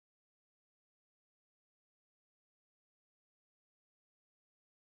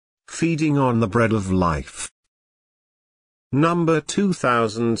Feeding on the Bread of Life. Number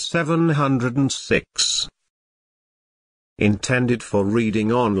 2706. Intended for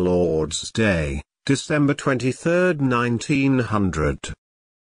reading on Lord's Day, December 23, 1900.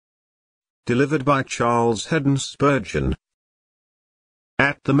 Delivered by Charles Haddon Spurgeon.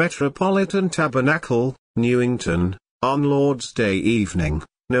 At the Metropolitan Tabernacle, Newington, on Lord's Day evening,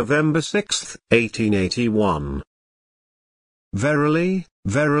 November 6, 1881. Verily,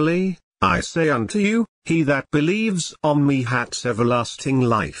 verily, I say unto you, he that believes on me hath everlasting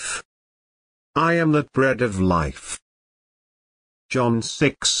life. I am that bread of life. John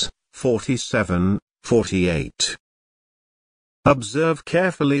 6, 47, 48. Observe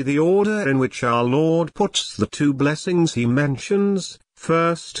carefully the order in which our Lord puts the two blessings he mentions: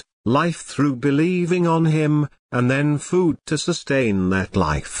 first, life through believing on him, and then food to sustain that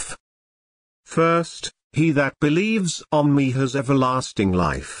life. First, he that believes on me has everlasting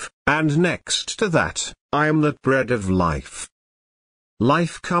life, and next to that, I am that bread of life.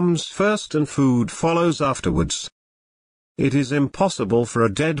 Life comes first and food follows afterwards. It is impossible for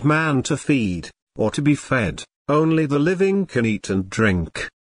a dead man to feed, or to be fed. Only the living can eat and drink.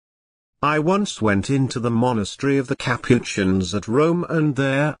 I once went into the monastery of the Capuchins at Rome, and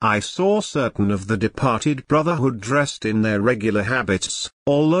there I saw certain of the departed brotherhood dressed in their regular habits,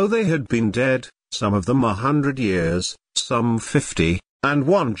 although they had been dead, some of them 100 years, some 50, and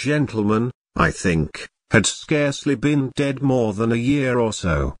one gentleman, I think, had scarcely been dead more than a year or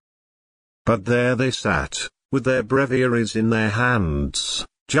so. But there they sat, with their breviaries in their hands,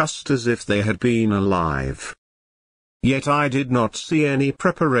 just as if they had been alive. Yet I did not see any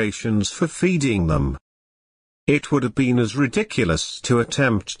preparations for feeding them. It would have been as ridiculous to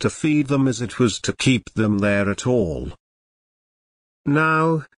attempt to feed them as it was to keep them there at all.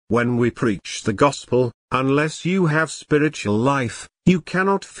 Now, when we preach the gospel, unless you have spiritual life, you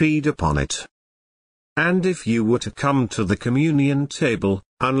cannot feed upon it. And if you were to come to the communion table,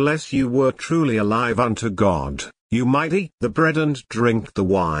 unless you were truly alive unto God, you might eat the bread and drink the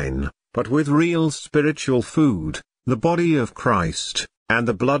wine, but with real spiritual food, the body of Christ, and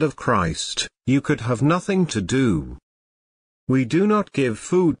the blood of Christ, you could have nothing to do. We do not give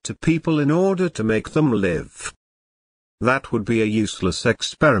food to people in order to make them live. That would be a useless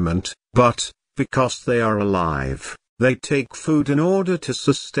experiment, but, because they are alive, they take food in order to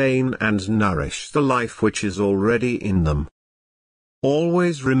sustain and nourish the life which is already in them.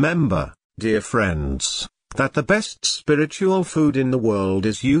 Always remember, dear friends, that the best spiritual food in the world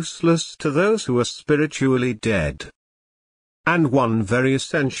is useless to those who are spiritually dead. And one very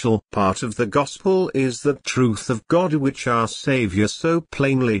essential part of the gospel is the truth of God which our Saviour so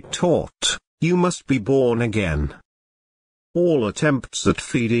plainly taught: you must be born again. All attempts at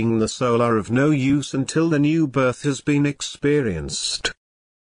feeding the soul are of no use until the new birth has been experienced.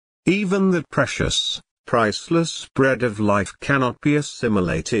 Even the precious, priceless bread of life cannot be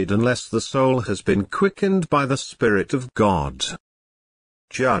assimilated unless the soul has been quickened by the Spirit of God.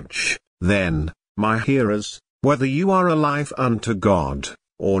 Judge, then, my hearers, whether you are alive unto God,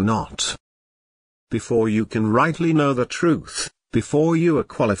 or not. Before you can rightly know the truth, before you are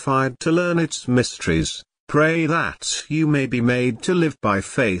qualified to learn its mysteries, pray that you may be made to live by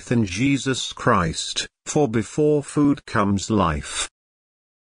faith in Jesus Christ, for before food comes life.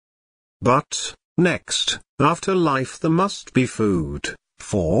 But, next, after life there must be food,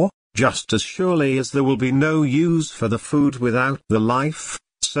 for, just as surely as there will be no use for the food without the life,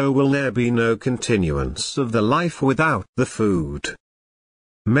 so will there be no continuance of the life without the food.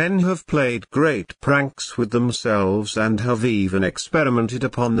 Men have played great pranks with themselves and have even experimented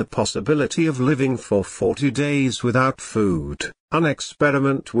upon the possibility of living for 40 days without food, an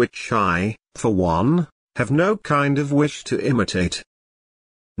experiment which I, for one, have no kind of wish to imitate.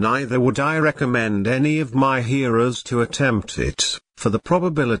 Neither would I recommend any of my hearers to attempt it, for the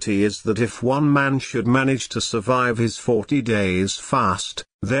probability is that if one man should manage to survive his 40 days fast,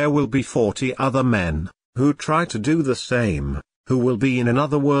 there will be 40 other men, who try to do the same, who will be in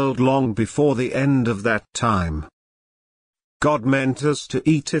another world long before the end of that time. God meant us to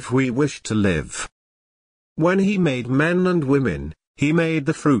eat if we wish to live. When He made men and women, He made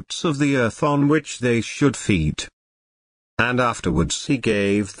the fruits of the earth on which they should feed. And afterwards He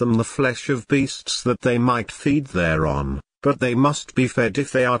gave them the flesh of beasts that they might feed thereon, but they must be fed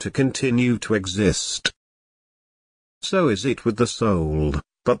if they are to continue to exist. So is it with the soul,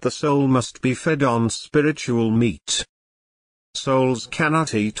 but the soul must be fed on spiritual meat. Souls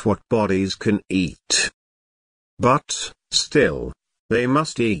cannot eat what bodies can eat. But, still, they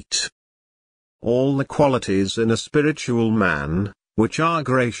must eat. All the qualities in a spiritual man, which are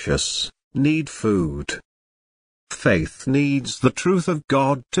gracious, need food. Faith needs the truth of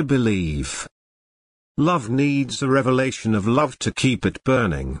God to believe. Love needs a revelation of love to keep it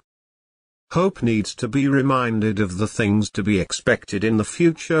burning. Hope needs to be reminded of the things to be expected in the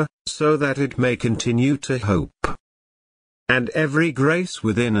future, so that it may continue to hope. And every grace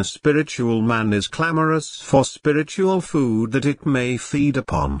within a spiritual man is clamorous for spiritual food that it may feed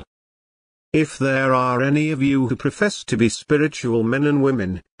upon. If there are any of you who profess to be spiritual men and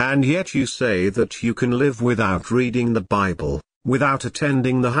women, and yet you say that you can live without reading the Bible, without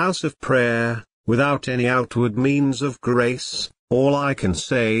attending the house of prayer, without any outward means of grace, all I can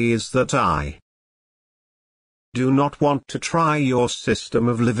say is that I do not want to try your system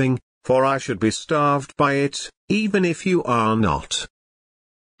of living, for I should be starved by it, even if you are not.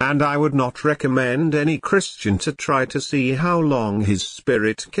 And I would not recommend any Christian to try to see how long his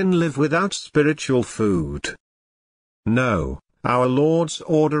spirit can live without spiritual food. No, our Lord's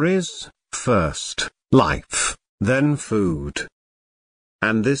order is, first, life, then food.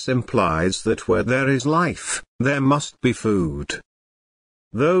 And this implies that where there is life, there must be food.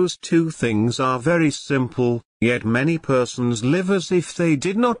 Those two things are very simple, yet many persons live as if they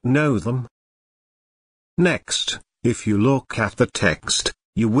did not know them. Next, if you look at the text,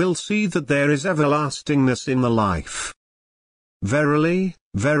 you will see that there is everlastingness in the life. Verily,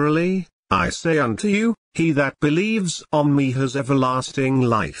 verily, I say unto you, he that believes on me has everlasting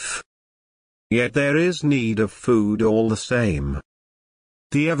life. Yet there is need of food all the same.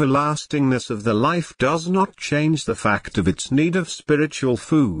 The everlastingness of the life does not change the fact of its need of spiritual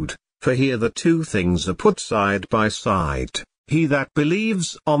food, for here the two things are put side by side. He that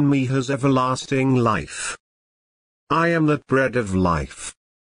believes on me has everlasting life. I am that bread of life.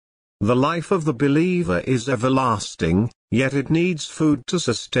 The life of the believer is everlasting, yet it needs food to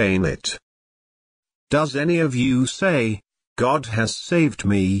sustain it. Does any of you say, God has saved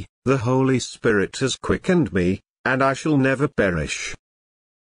me, the Holy Spirit has quickened me, and I shall never perish?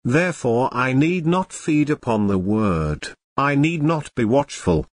 Therefore I need not feed upon the word, I need not be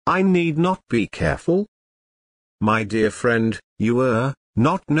watchful, I need not be careful? My dear friend, you err,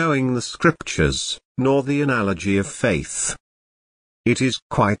 not knowing the Scriptures, nor the analogy of faith. It is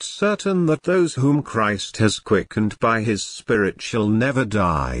quite certain that those whom Christ has quickened by his Spirit shall never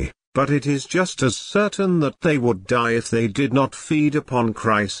die, but it is just as certain that they would die if they did not feed upon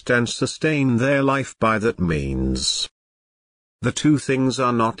Christ and sustain their life by that means. The two things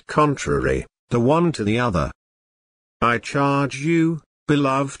are not contrary, the one to the other. I charge you,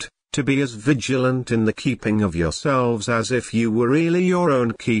 beloved, to be as vigilant in the keeping of yourselves as if you were really your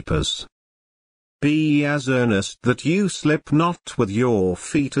own keepers. Be ye as earnest that you slip not with your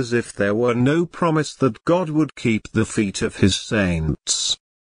feet, as if there were no promise that God would keep the feet of his saints.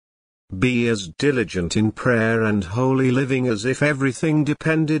 Be as diligent in prayer and holy living as if everything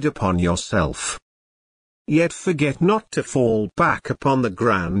depended upon yourself. Yet forget not to fall back upon the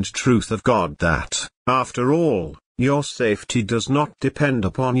grand truth of God that, after all, your safety does not depend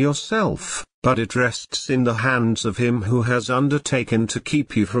upon yourself, but it rests in the hands of him who has undertaken to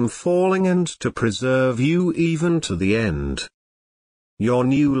keep you from falling and to preserve you even to the end. Your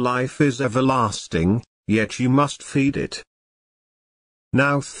new life is everlasting, yet you must feed it.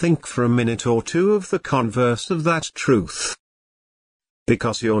 Now think for a minute or two of the converse of that truth.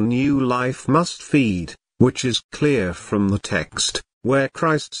 Because your new life must feed, which is clear from the text, where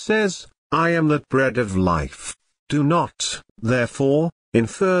Christ says, I am that bread of life, do not, therefore,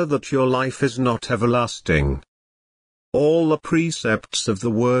 infer that your life is not everlasting. All the precepts of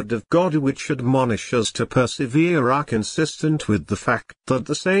the Word of God which admonish us to persevere are consistent with the fact that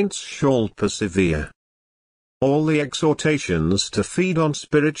the saints shall persevere. All the exhortations to feed on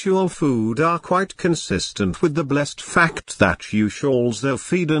spiritual food are quite consistent with the blessed fact that you shall so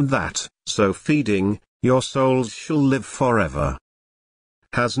feed, and that, so feeding, your souls shall live forever.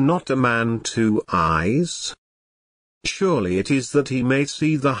 Has not a man two eyes? Surely it is that he may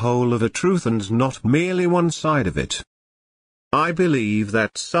see the whole of a truth and not merely one side of it. I believe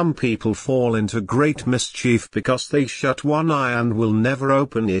that some people fall into great mischief because they shut one eye and will never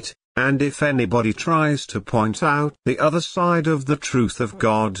open it, and if anybody tries to point out the other side of the truth of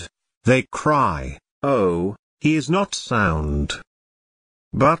God, they cry, "Oh, he is not sound."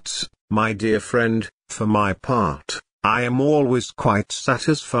 But, my dear friend, for my part, I am always quite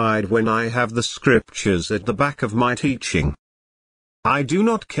satisfied when I have the Scriptures at the back of my teaching. I do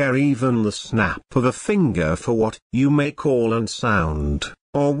not care even the snap of a finger for what you may call unsound,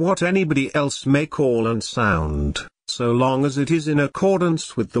 or what anybody else may call unsound, so long as it is in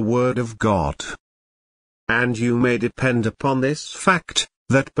accordance with the Word of God. And you may depend upon this fact,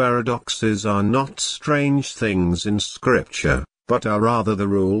 that paradoxes are not strange things in Scripture, but are rather the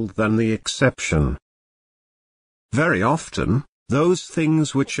rule than the exception. very often, those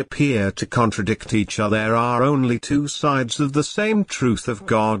things which appear to contradict each other are only two sides of the same truth of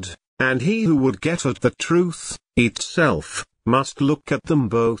God, and he who would get at the truth itself must look at them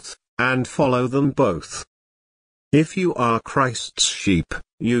both, and follow them both. If you are Christ's sheep,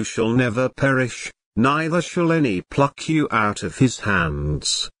 you shall never perish, neither shall any pluck you out of his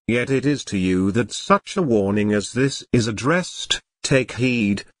hands. Yet it is to you that such a warning as this is addressed. Take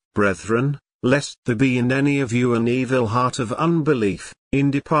heed, brethren, lest there be in any of you an evil heart of unbelief, in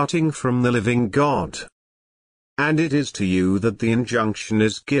departing from the living God. And it is to you that the injunction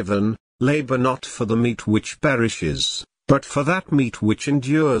is given, labor not for the meat which perishes, but for that meat which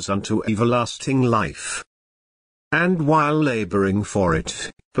endures unto everlasting life. And while laboring for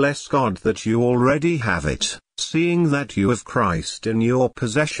it, bless God that you already have it, seeing that you have Christ in your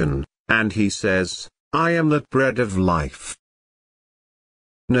possession, and he says, I am that bread of life.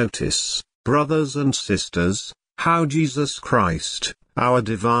 Notice, brothers and sisters, how Jesus Christ, our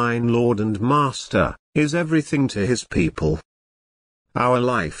divine Lord and Master, is everything to his people. Our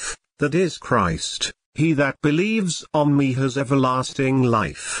life, that is Christ, he that believes on me has everlasting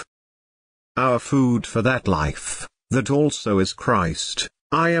life. Our food for that life, that also is Christ,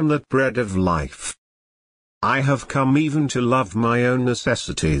 I am that bread of life. I have come even to love my own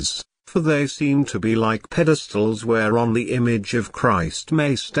necessities, for they seem to be like pedestals whereon the image of Christ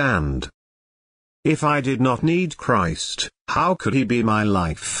may stand. If I did not need Christ, how could he be my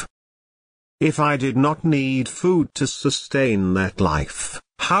life? If I did not need food to sustain that life,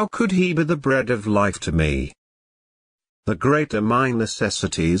 how could he be the bread of life to me? The greater my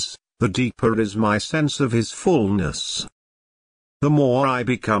necessities, the deeper is my sense of his fullness. The more I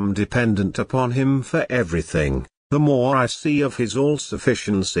become dependent upon him for everything, the more I see of his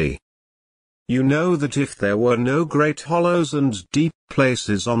all-sufficiency. You know that if there were no great hollows and deep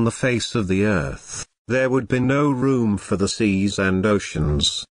places on the face of the earth, there would be no room for the seas and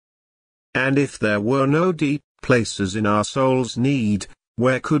oceans. And if there were no deep places in our soul's need,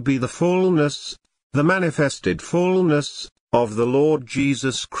 where could be the fullness, the manifested fullness, of the Lord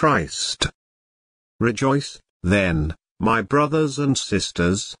Jesus Christ? Rejoice, then, my brothers and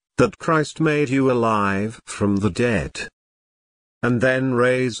sisters, that Christ made you alive from the dead. And then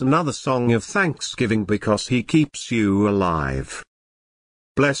raise another song of thanksgiving because he keeps you alive.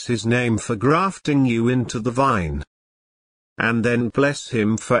 Bless his name for grafting you into the vine. And then bless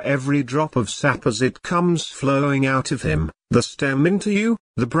him for every drop of sap as it comes flowing out of him, the stem into you,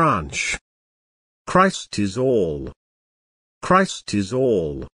 the branch. Christ is all. Christ is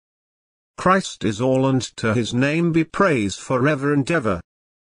all. Christ is all, and to his name be praise forever and ever.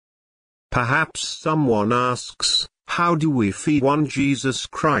 Perhaps someone asks, how do we feed one Jesus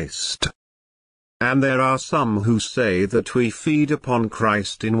Christ? And there are some who say that we feed upon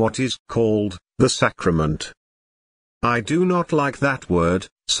Christ in what is called the sacrament. I do not like that word,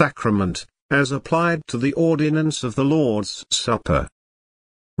 sacrament, as applied to the ordinance of the Lord's Supper.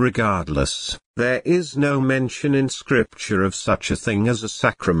 Regardless, there is no mention in Scripture of such a thing as a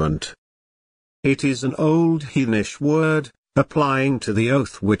sacrament. It is an old heathenish word, applying to the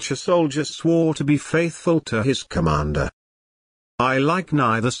oath which a soldier swore to be faithful to his commander. I like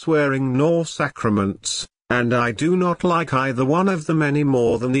neither swearing nor sacraments, and I do not like either one of them any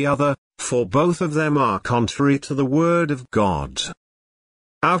more than the other, for both of them are contrary to the Word of God.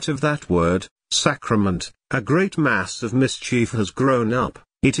 Out of that word, sacrament, a great mass of mischief has grown up.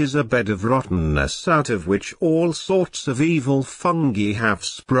 It is a bed of rottenness out of which all sorts of evil fungi have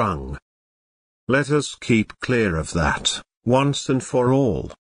sprung. Let us keep clear of that, once and for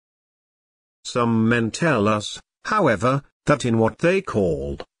all. Some men tell us, however, that in what they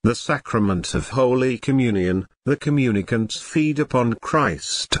call the sacrament of Holy Communion, the communicants feed upon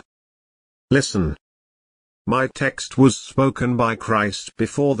Christ. Listen. My text was spoken by Christ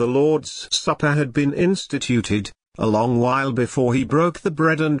before the Lord's Supper had been instituted, a long while before he broke the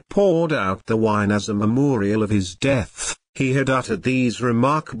bread and poured out the wine as a memorial of his death. He had uttered these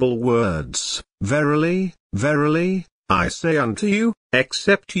remarkable words, Verily, verily, I say unto you,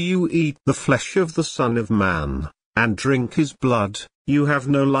 except you eat the flesh of the Son of Man, and drink his blood, you have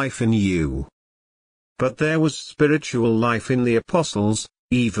no life in you. But there was spiritual life in the apostles,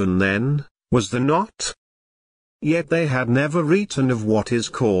 even then, was there not? Yet they had never eaten of what is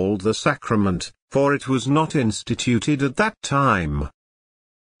called the sacrament, for it was not instituted at that time.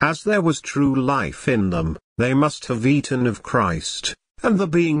 As there was true life in them, they must have eaten of Christ, and there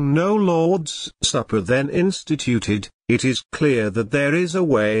being no Lord's Supper then instituted, it is clear that there is a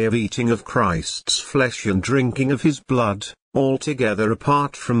way of eating of Christ's flesh and drinking of his blood, altogether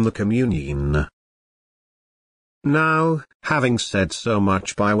apart from the communion. Now, having said so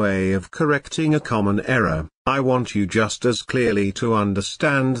much by way of correcting a common error, I want you just as clearly to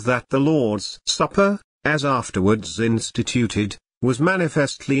understand that the Lord's Supper, as afterwards instituted, was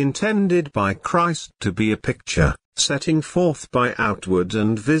manifestly intended by Christ to be a picture, setting forth by outward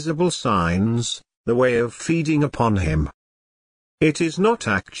and visible signs, the way of feeding upon him. It is not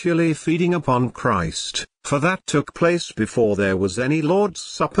actually feeding upon Christ, for that took place before there was any Lord's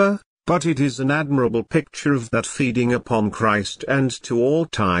Supper, but it is an admirable picture of that feeding upon Christ, and to all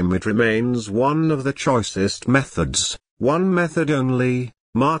time it remains one of the choicest methods, one method only,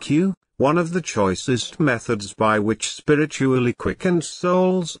 mark you, one of the choicest methods by which spiritually quickened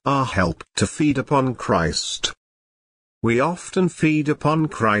souls are helped to feed upon Christ. We often feed upon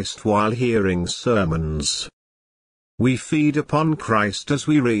Christ while hearing sermons. We feed upon Christ as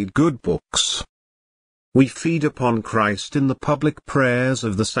we read good books. We feed upon Christ in the public prayers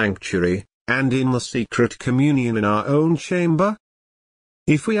of the sanctuary, and in the secret communion in our own chamber.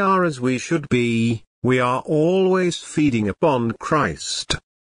 If we are as we should be, we are always feeding upon Christ.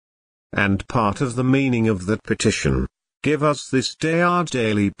 And part of the meaning of that petition, "Give us this day our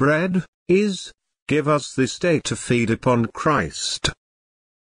daily bread," is, give us this day to feed upon Christ.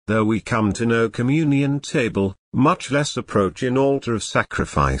 Though we come to no communion table, much less approach an altar of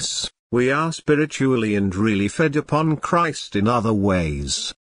sacrifice, we are spiritually and really fed upon Christ in other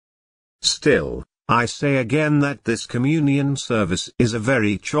ways. Still, I say again that this communion service is a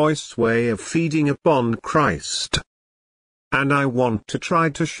very choice way of feeding upon Christ. And I want to try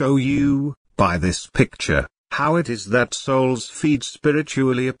to show you, by this picture, how it is that souls feed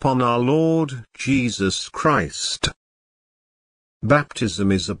spiritually upon our Lord Jesus Christ.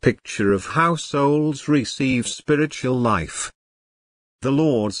 Baptism is a picture of how souls receive spiritual life. The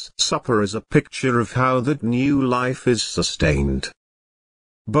Lord's Supper is a picture of how that new life is sustained.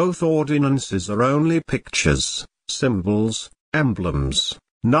 Both ordinances are only pictures, symbols, emblems,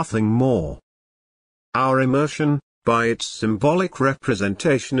 nothing more. Our immersion, by its symbolic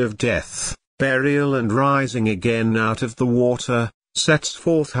representation of death, burial and rising again out of the water, sets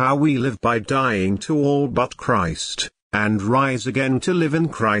forth how we live by dying to all but Christ, and rise again to live in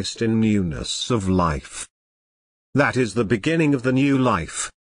Christ in newness of life. That is the beginning of the new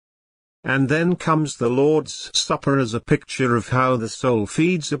life. And then comes the Lord's Supper as a picture of how the soul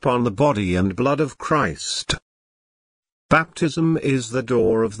feeds upon the body and blood of Christ. Baptism is the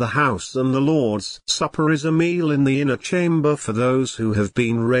door of the house, and the Lord's Supper is a meal in the inner chamber for those who have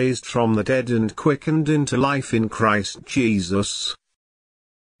been raised from the dead and quickened into life in Christ Jesus.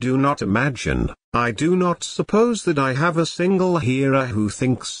 Do not imagine, I do not suppose that I have a single hearer who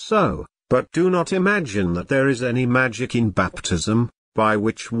thinks so, but do not imagine that there is any magic in baptism, by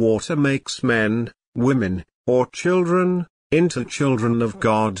which water makes men, women, or children, into children of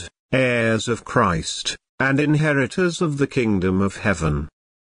God, heirs of Christ, and inheritors of the kingdom of heaven.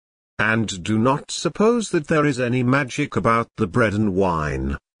 And do not suppose that there is any magic about the bread and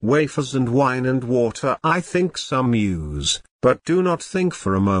wine, wafers and wine and water I think some use, but do not think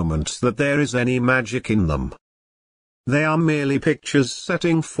for a moment that there is any magic in them. They are merely pictures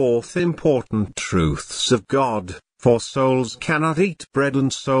setting forth important truths of God, for souls cannot eat bread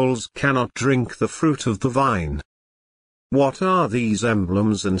and souls cannot drink the fruit of the vine. What are these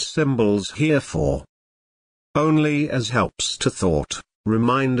emblems and symbols here for? Only as helps to thought,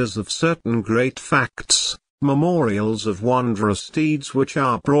 reminders of certain great facts, memorials of wondrous deeds which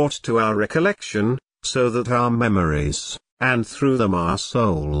are brought to our recollection, so that our memories, and through them our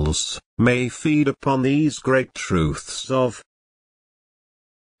souls, may feed upon these great truths of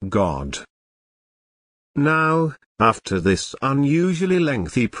God. Now, after this unusually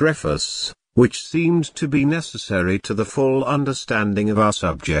lengthy preface, which seemed to be necessary to the full understanding of our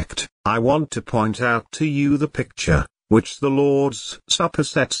subject, I want to point out to you the picture, which the Lord's Supper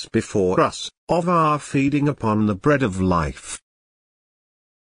sets before us, of our feeding upon the bread of life.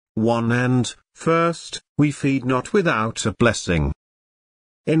 1. And, first, we feed not without a blessing.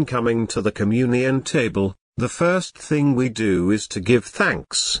 In coming to the communion table, the first thing we do is to give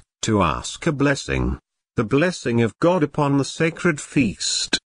thanks, to ask a blessing, the blessing of God upon the sacred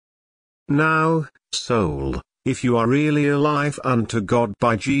feast. Now, soul, if you are really alive unto God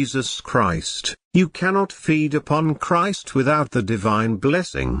by Jesus Christ, you cannot feed upon Christ without the divine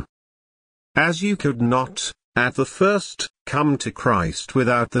blessing. As you could not, at the first, come to Christ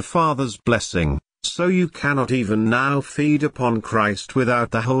without the Father's blessing, so you cannot even now feed upon Christ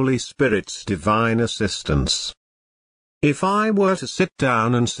without the Holy Spirit's divine assistance. If I were to sit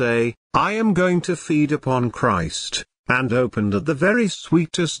down and say, I am going to feed upon Christ, and opened at the very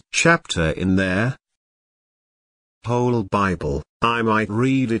sweetest chapter in their whole Bible, I might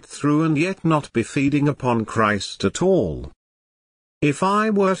read it through and yet not be feeding upon Christ at all. If I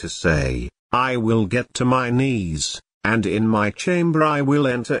were to say, I will get to my knees, and in my chamber I will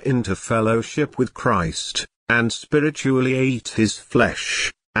enter into fellowship with Christ, and spiritually eat his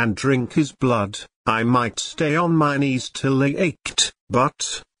flesh, and drink his blood. I might stay on my knees till they ached,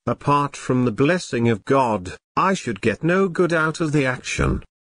 but, apart from the blessing of God, I should get no good out of the action.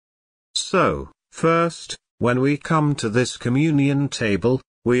 So, first, when we come to this communion table,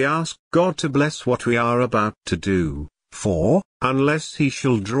 we ask God to bless what we are about to do, for, unless he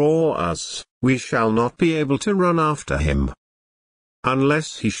shall draw us, we shall not be able to run after him.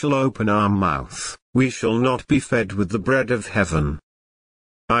 Unless he shall open our mouth, we shall not be fed with the bread of heaven.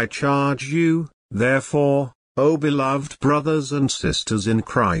 I charge you, therefore, O beloved brothers and sisters in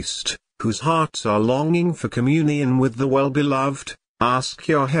Christ, whose hearts are longing for communion with the well-beloved, ask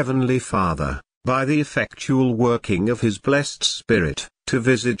your heavenly Father, by the effectual working of his blessed Spirit, to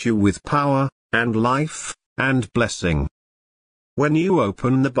visit you with power, and life, and blessing. When you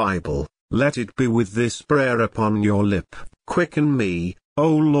open the Bible, let it be with this prayer upon your lip: Quicken me, O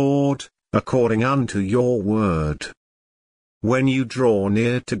Lord, according unto your word. When you draw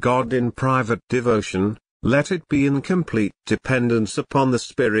near to God in private devotion, let it be in complete dependence upon the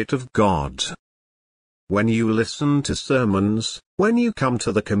Spirit of God. When you listen to sermons, when you come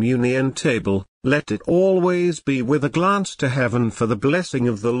to the communion table, let it always be with a glance to heaven for the blessing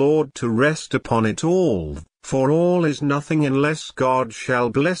of the Lord to rest upon it all, for all is nothing unless God shall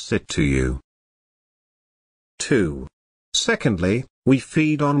bless it to you. 2. Secondly, we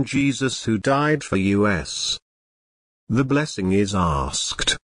feed on Jesus who died for us. The blessing is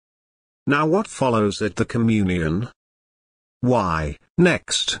asked. Now what follows at the communion? Why,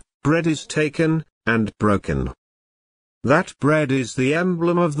 next, bread is taken, and broken. That bread is the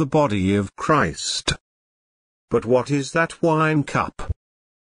emblem of the body of Christ. But what is that wine cup?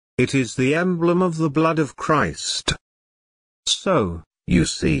 It is the emblem of the blood of Christ. So, you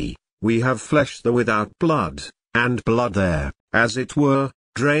see, we have flesh there without blood, and blood there, as it were,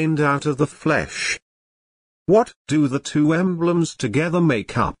 drained out of the flesh. What do the two emblems together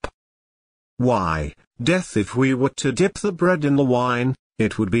make up? Why, death. If we were to dip the bread in the wine,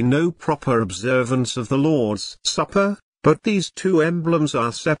 it would be no proper observance of the Lord's Supper, but these two emblems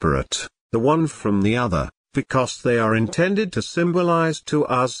are separate, the one from the other, because they are intended to symbolize to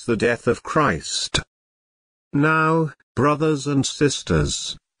us the death of Christ. Now, brothers and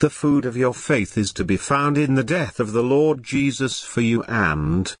sisters, the food of your faith is to be found in the death of the Lord Jesus for you,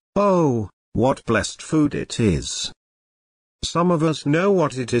 and, oh, what blessed food it is! Some of us know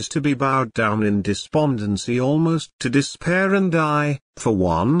what it is to be bowed down in despondency almost to despair, and I, for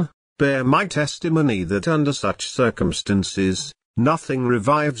one, bear my testimony that under such circumstances, nothing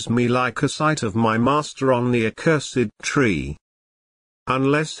revives me like a sight of my Master on the accursed tree.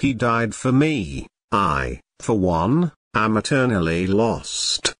 Unless he died for me, I, for one, am eternally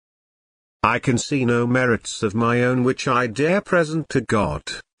lost. I can see no merits of my own which I dare present to God,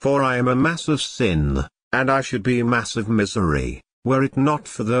 for I am a mass of sin, and I should be a mass of misery, were it not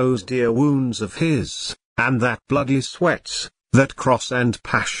for those dear wounds of his, and that bloody sweat, that cross and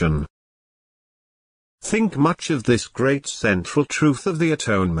passion. Think much of this great central truth of the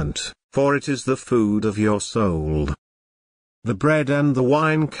atonement, for it is the food of your soul. The bread and the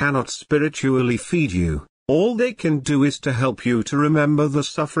wine cannot spiritually feed you. All they can do is to help you to remember the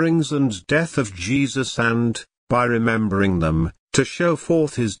sufferings and death of Jesus and, by remembering them, to show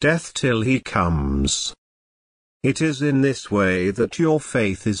forth his death till he comes. It is in this way that your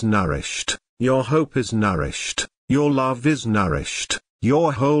faith is nourished, your hope is nourished, your love is nourished,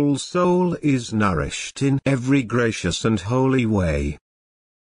 your whole soul is nourished in every gracious and holy way.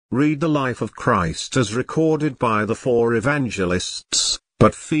 Read the life of Christ as recorded by the four evangelists,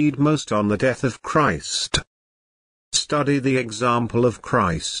 but feed most on the death of Christ. Study the example of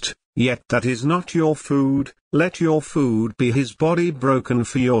Christ, yet that is not your food. Let your food be his body broken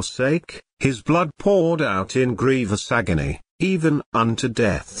for your sake, his blood poured out in grievous agony, even unto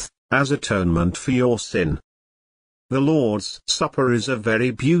death, as atonement for your sin. The Lord's Supper is a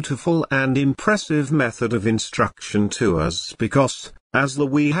very beautiful and impressive method of instruction to us because, as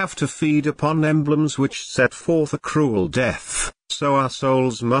we have to feed upon emblems which set forth a cruel death, so our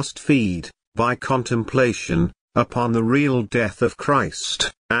souls must feed, by contemplation, upon the real death of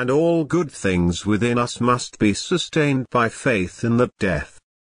Christ, and all good things within us must be sustained by faith in that death.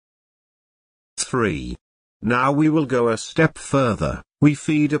 3. Now we will go a step further. We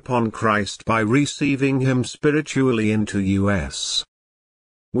feed upon Christ by receiving him spiritually into us.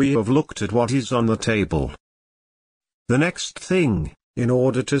 We have looked at what is on the table. The next thing, in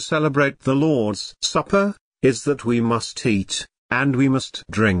order to celebrate the Lord's Supper, is that we must eat, and we must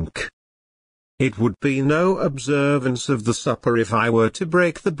drink. it would be no observance of the supper if I were to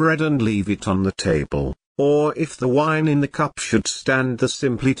break the bread and leave it on the table, or if the wine in the cup should stand there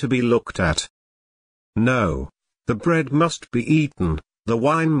simply to be looked at. No, the bread must be eaten, the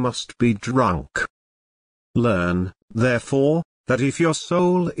wine must be drunk. Learn, therefore, that if your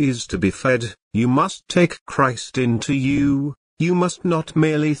soul is to be fed, you must take Christ into you. You must not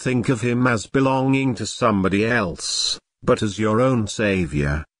merely think of him as belonging to somebody else, but as your own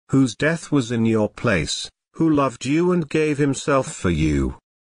Savior, whose death was in your place, who loved you and gave himself for you.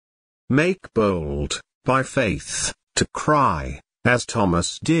 Make bold, by faith, to cry, as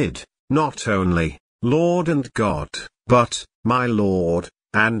Thomas did, not only, Lord and God, but, my Lord,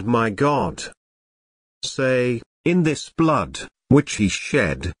 and my God. Say, in this blood, which he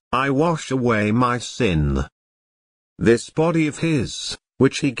shed, I wash away my sin. This body of his,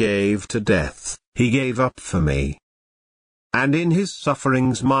 which he gave to death, he gave up for me. And in his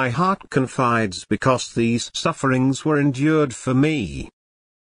sufferings my heart confides, because these sufferings were endured for me.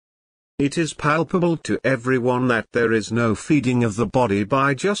 It is palpable to everyone that there is no feeding of the body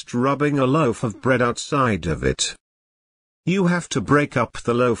by just rubbing a loaf of bread outside of it. You have to break up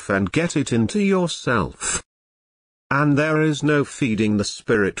the loaf and get it into yourself. And there is no feeding the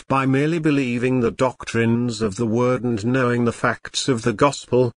Spirit by merely believing the doctrines of the Word and knowing the facts of the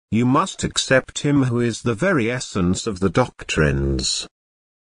Gospel. You must accept him who is the very essence of the doctrines.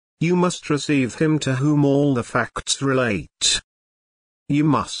 You must receive him to whom all the facts relate. You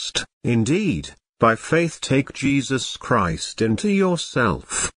must, indeed, by faith take Jesus Christ into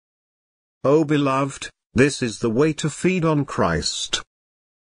yourself. Oh beloved, this is the way to feed on Christ.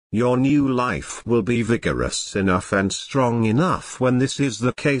 Your new life will be vigorous enough and strong enough when this is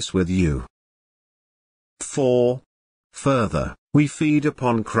the case with you. 4. Further, we feed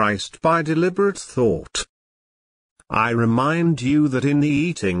upon Christ by deliberate thought. I remind you that in the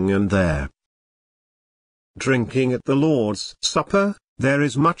eating and there drinking at the Lord's Supper, there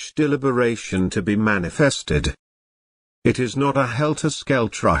is much deliberation to be manifested. It is not a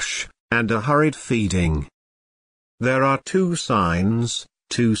helter-skelter rush, and a hurried feeding. There are two signs,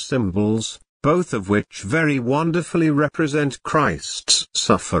 two symbols, both of which very wonderfully represent Christ's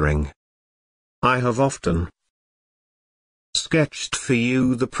suffering. I have often sketched for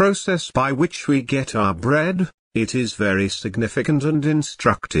you the process by which we get our bread. It is very significant and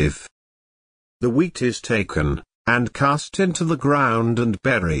instructive. The wheat is taken, and cast into the ground and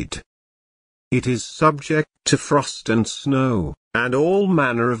buried. It is subject to frost and snow, and all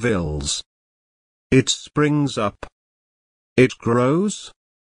manner of ills. It springs up. It grows.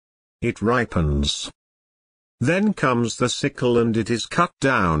 It ripens. Then comes the sickle and it is cut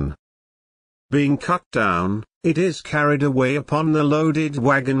down. Being cut down, it is carried away upon the loaded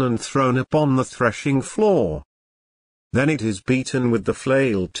wagon and thrown upon the threshing floor. Then it is beaten with the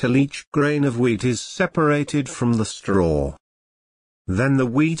flail till each grain of wheat is separated from the straw. Then the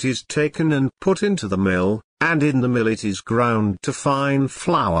wheat is taken and put into the mill, and in the mill it is ground to fine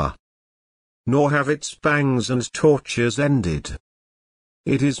flour. Nor have its pangs and tortures ended.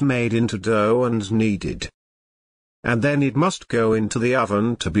 It is made into dough and kneaded. And then it must go into the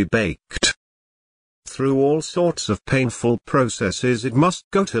oven to be baked. Through all sorts of painful processes it must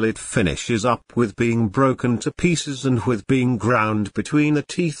go till it finishes up with being broken to pieces and with being ground between the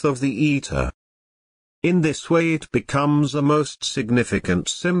teeth of the eater. In this way it becomes a most significant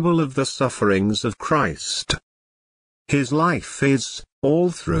symbol of the sufferings of Christ. His life is,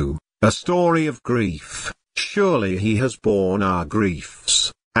 all through, a story of grief. Surely he has borne our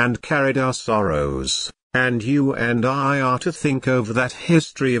griefs, and carried our sorrows, and you and I are to think over that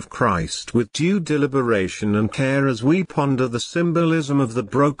history of Christ with due deliberation and care as we ponder the symbolism of the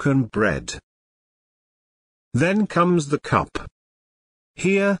broken bread. Then comes the cup.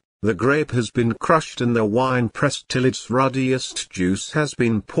 Here, the grape has been crushed and the wine pressed till its ruddiest juice has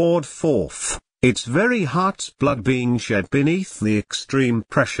been poured forth, its very heart's blood being shed beneath the extreme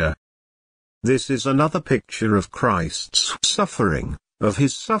pressure. This is another picture of Christ's suffering, of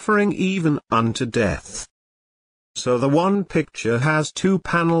his suffering even unto death. So the one picture has two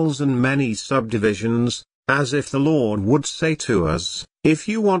panels and many subdivisions, as if the Lord would say to us, if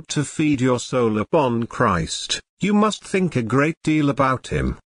you want to feed your soul upon Christ, you must think a great deal about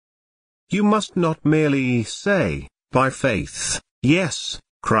him. You must not merely say, by faith, yes,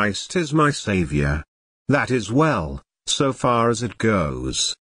 Christ is my Savior. That is well, so far as it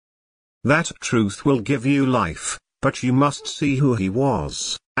goes. That truth will give you life, but you must see who he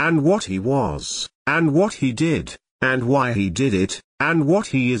was, and what he was, and what he did, and why he did it, and what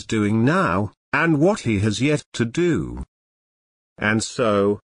he is doing now, and what he has yet to do. And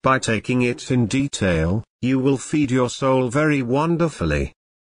so, by taking it in detail, you will feed your soul very wonderfully.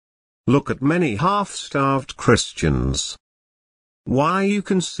 look at many half-starved Christians. Why, you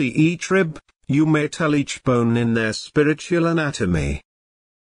can see each rib, you may tell each bone in their spiritual anatomy.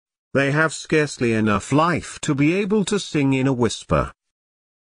 They have scarcely enough life to be able to sing in a whisper.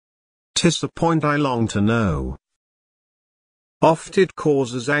 'Tis a point I long to know. Oft it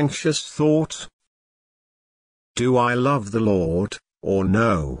causes anxious thought. Do I love the Lord, or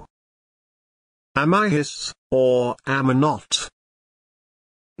no? Am I his, or am I not?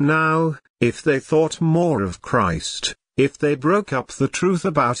 Now, if they thought more of Christ, if they broke up the truth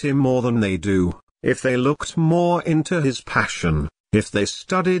about him more than they do, if they looked more into his passion, if they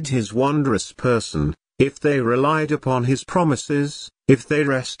studied his wondrous person, if they relied upon his promises, if they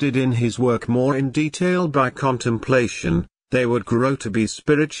rested in his work more in detail by contemplation, they would grow to be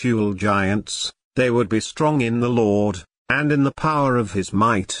spiritual giants, they would be strong in the Lord, and in the power of his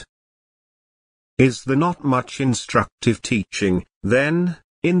might. Is there not much instructive teaching, then,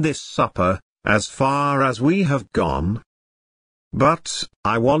 in this supper, as far as we have gone? But,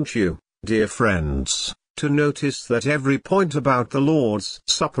 I want you, dear friends, to notice that every point about the Lord's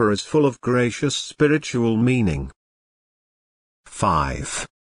Supper is full of gracious spiritual meaning. 5.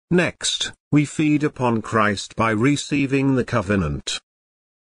 Next, we feed upon Christ by receiving the covenant.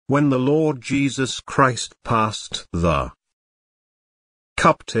 When the Lord Jesus Christ passed the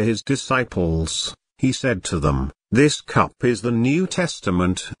cup to his disciples, he said to them, "This cup is the New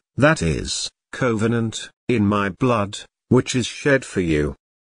Testament, that is, covenant, in my blood, which is shed for you."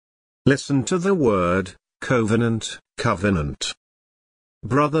 Listen to the word, covenant, covenant.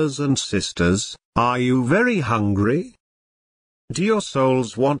 Brothers and sisters, are you very hungry? Do your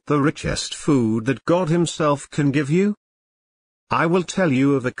souls want the richest food that God himself can give you? I will tell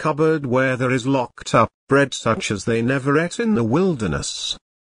you of a cupboard where there is locked up bread such as they never ate in the wilderness.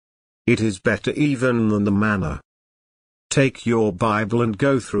 It is better even than the manna. Take your Bible and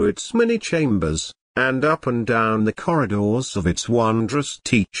go through its many chambers, and up and down the corridors of its wondrous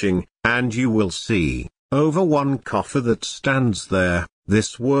teaching, and you will see, over one coffer that stands there,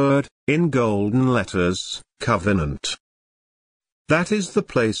 this word, in golden letters, covenant. That is the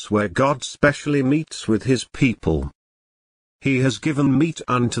place where God specially meets with his people. He has given meat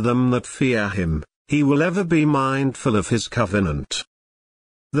unto them that fear him, he will ever be mindful of his covenant.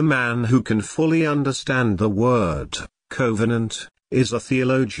 The man who can fully understand the word, covenant, is a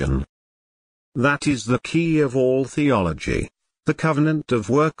theologian. That is the key of all theology. The covenant of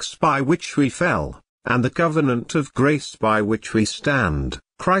works by which we fell, and the covenant of grace by which we stand,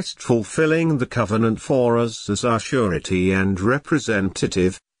 Christ fulfilling the covenant for us as our surety and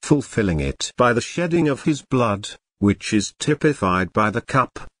representative, fulfilling it by the shedding of his blood, which is typified by the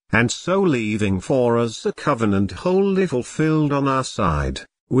cup, and so leaving for us a covenant wholly fulfilled on our side,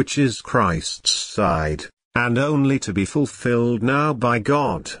 which is Christ's side, and only to be fulfilled now by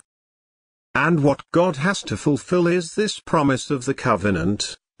God. And what God has to fulfill is this promise of the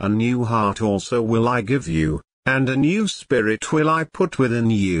covenant, "A new heart also will I give you, and a new spirit will I put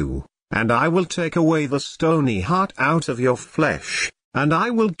within you, and I will take away the stony heart out of your flesh, and I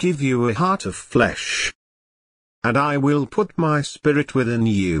will give you a heart of flesh. And I will put my spirit within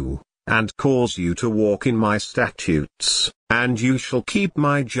you, and cause you to walk in my statutes, and you shall keep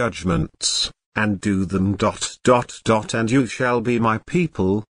my judgments, and do them. And you shall be my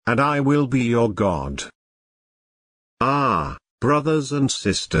people, and I will be your God." Ah, brothers and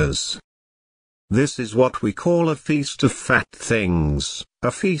sisters, this is what we call a feast of fat things, a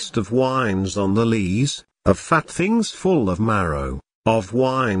feast of wines on the lees, of fat things full of marrow, of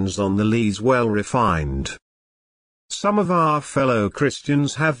wines on the lees well refined. Some of our fellow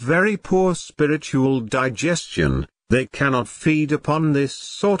Christians have very poor spiritual digestion, they cannot feed upon this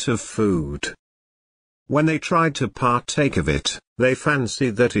sort of food. When they try to partake of it, they fancy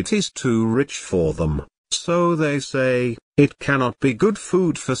that it is too rich for them, so they say, "It cannot be good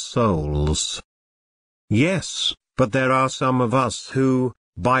food for souls." Yes, but there are some of us who,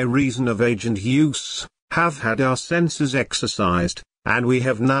 by reason of age and use, have had our senses exercised, and we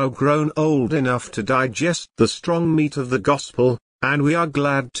have now grown old enough to digest the strong meat of the gospel, and we are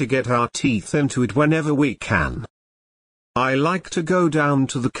glad to get our teeth into it whenever we can. I like to go down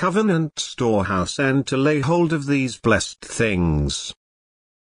to the covenant storehouse and to lay hold of these blessed things.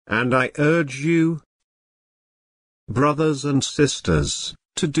 And I urge you, brothers and sisters,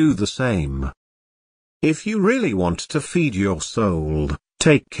 to do the same. If you really want to feed your soul,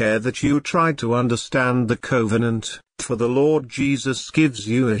 take care that you try to understand the covenant, for the Lord Jesus gives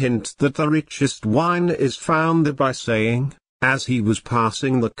you a hint that the richest wine is found there by saying, as he was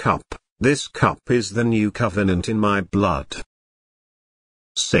passing the cup, "This cup is the new covenant in my blood."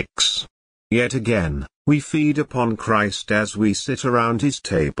 6. Yet again, we feed upon Christ as we sit around his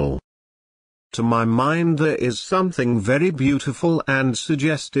table. To my mind there is something very beautiful and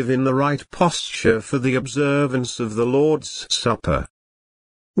suggestive in the right posture for the observance of the Lord's Supper.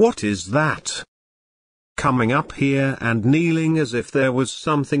 What is that? Coming up here and kneeling as if there was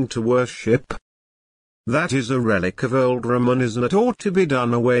something to worship? That is a relic of old Romanism that ought to be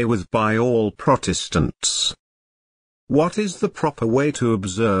done away with by all Protestants. What is the proper way to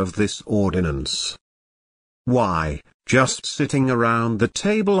observe this ordinance? Why, just sitting around the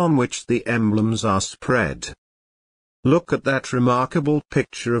table on which the emblems are spread. Look at that remarkable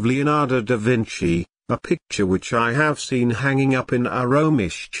picture of Leonardo da Vinci, a picture which I have seen hanging up in a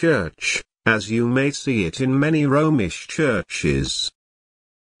Romish church, as you may see it in many Romish churches.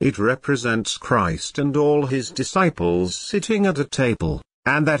 It represents Christ and all his disciples sitting at a table,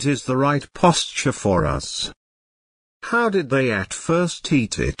 and that is the right posture for us. How did they at first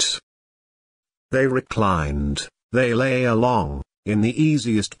eat it? They reclined, they lay along, in the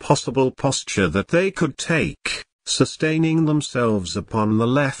easiest possible posture that they could take, sustaining themselves upon the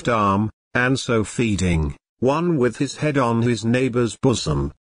left arm, and so feeding, one with his head on his neighbor's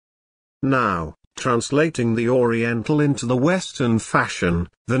bosom. Now, translating the Oriental into the Western fashion,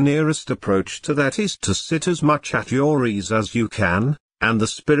 the nearest approach to that is to sit as much at your ease as you can, and the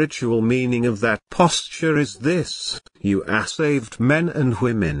spiritual meaning of that posture is this: you are saved men and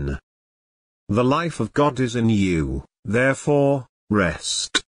women. The life of God is in you, therefore,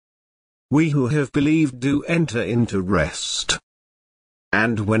 rest. We who have believed do enter into rest.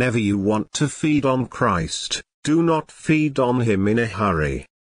 And whenever you want to feed on Christ, do not feed on him in a hurry.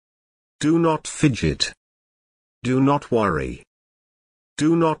 Do not fidget. Do not worry.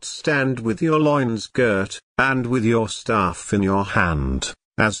 Do not stand with your loins girt, and with your staff in your hand,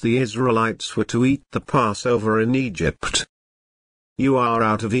 as the Israelites were to eat the Passover in Egypt. You are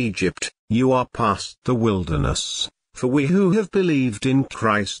out of Egypt, you are past the wilderness, for we who have believed in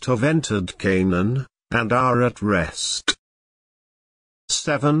Christ have entered Canaan, and are at rest.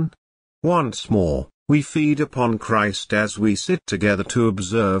 7. Once more, we feed upon Christ as we sit together to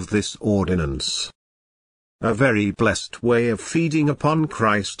observe this ordinance. A very blessed way of feeding upon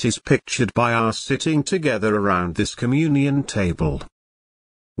Christ is pictured by our sitting together around this communion table.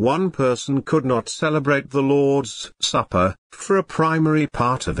 One person could not celebrate the Lord's Supper, for a primary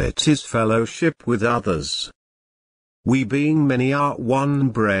part of it is fellowship with others. We being many are one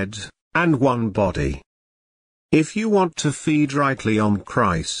bread, and one body. If you want to feed rightly on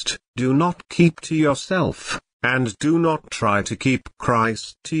Christ, do not keep to yourself, and do not try to keep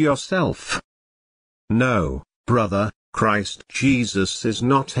Christ to yourself. No, brother, Christ Jesus is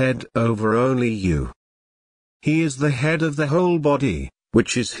not head over only you. He is the head of the whole body,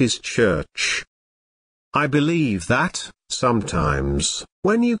 which is his church. I believe that, sometimes,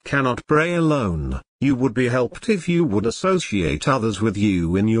 when you cannot pray alone, you would be helped if you would associate others with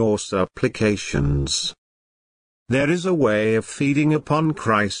you in your supplications. There is a way of feeding upon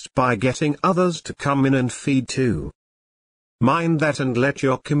Christ by getting others to come in and feed too. Mind that and let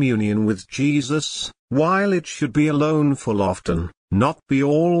your communion with Jesus, while it should be alone full often, not be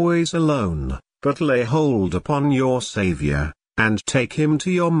always alone, but lay hold upon your Saviour, and take him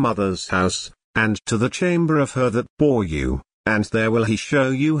to your mother's house, and to the chamber of her that bore you, and there will he show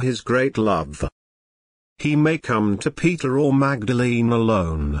you his great love. He may come to Peter or Magdalene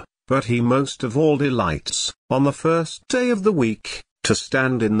alone, but he most of all delights, on the first day of the week, to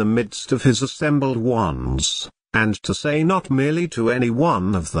stand in the midst of his assembled ones, and to say not merely to any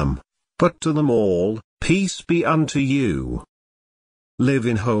one of them, but to them all, peace be unto you. Live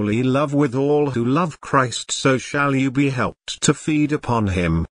in holy love with all who love Christ, so shall you be helped to feed upon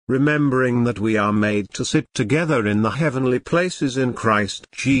him, remembering that we are made to sit together in the heavenly places in Christ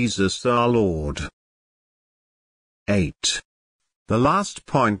Jesus our Lord. 8. The last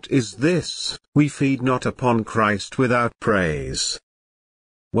point is this: we feed not upon Christ without praise.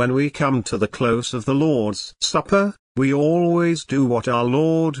 When we come to the close of the Lord's Supper, we always do what our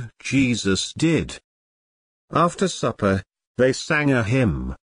Lord Jesus did. After supper, they sang a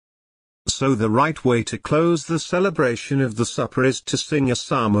hymn. So the right way to close the celebration of the supper is to sing a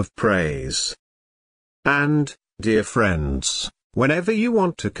psalm of praise. And, dear friends, whenever you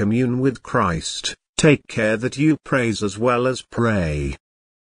want to commune with Christ, take care that you praise as well as pray.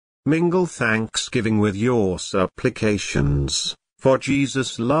 Mingle thanksgiving with your supplications, for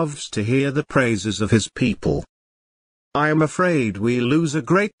Jesus loves to hear the praises of his people. I am afraid we lose a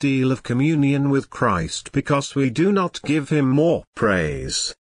great deal of communion with Christ because we do not give him more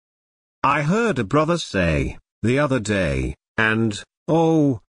praise. I heard a brother say, the other day, and,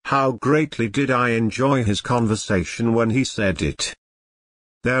 oh, how greatly did I enjoy his conversation when he said it.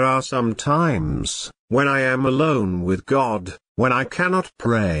 There are some times, when I am alone with God, when I cannot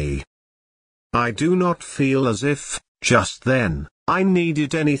pray. I do not feel as if, just then, I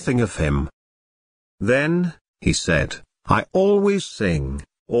needed anything of him. Then, he said, I always sing,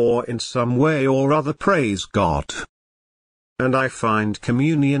 or in some way or other praise God. And I find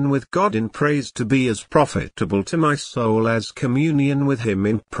communion with God in praise to be as profitable to my soul as communion with him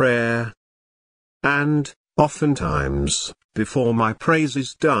in prayer. And, oftentimes, before my praise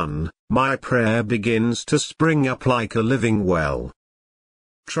is done, my prayer begins to spring up like a living well.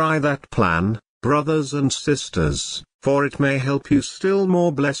 Try that plan, brothers and sisters, for it may help you still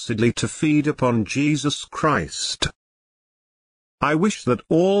more blessedly to feed upon Jesus Christ. I wish that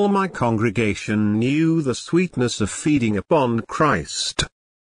all my congregation knew the sweetness of feeding upon Christ.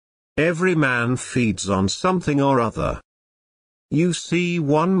 Every man feeds on something or other. You see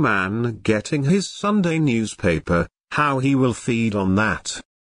one man getting his Sunday newspaper, how he will feed on that.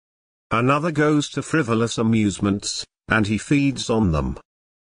 Another goes to frivolous amusements, and he feeds on them.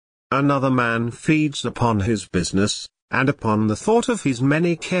 Another man feeds upon his business, and upon the thought of his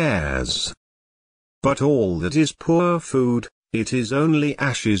many cares. But all that is poor food, it is only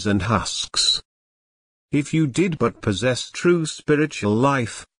ashes and husks. If you did but possess true spiritual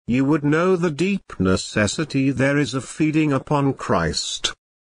life, you would know the deep necessity there is of feeding upon Christ.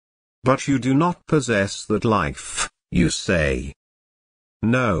 But you do not possess that life, you say.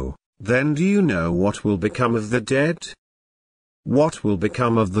 No, then do you know what will become of the dead? What will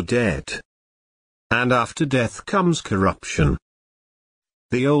become of the dead? And after death comes corruption.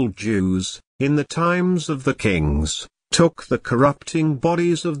 The old Jews, in the times of the kings, took the corrupting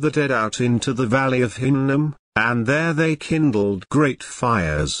bodies of the dead out into the valley of Hinnom, and there they kindled great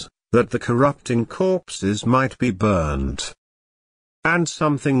fires, that the corrupting corpses might be burned. And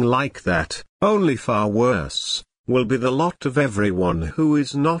something like that, only far worse, will be the lot of everyone who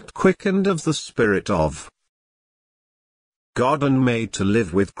is not quickened of the Spirit of God and made to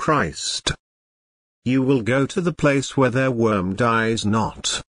live with Christ. You will go to the place where their worm dies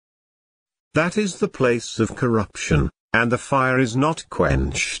not. That is the place of corruption, and the fire is not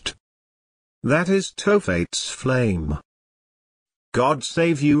quenched. That is Tophet's flame. God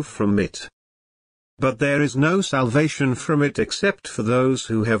save you from it. But there is no salvation from it except for those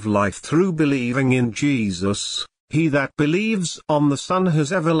who have life through believing in Jesus. He that believes on the Son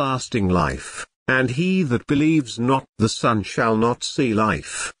has everlasting life, and he that believes not the Son shall not see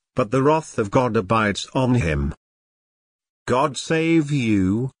life, but the wrath of God abides on him. God save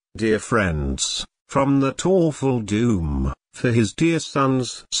you, dear friends, from that awful doom, for his dear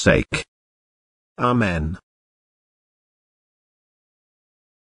Son's sake. Amen.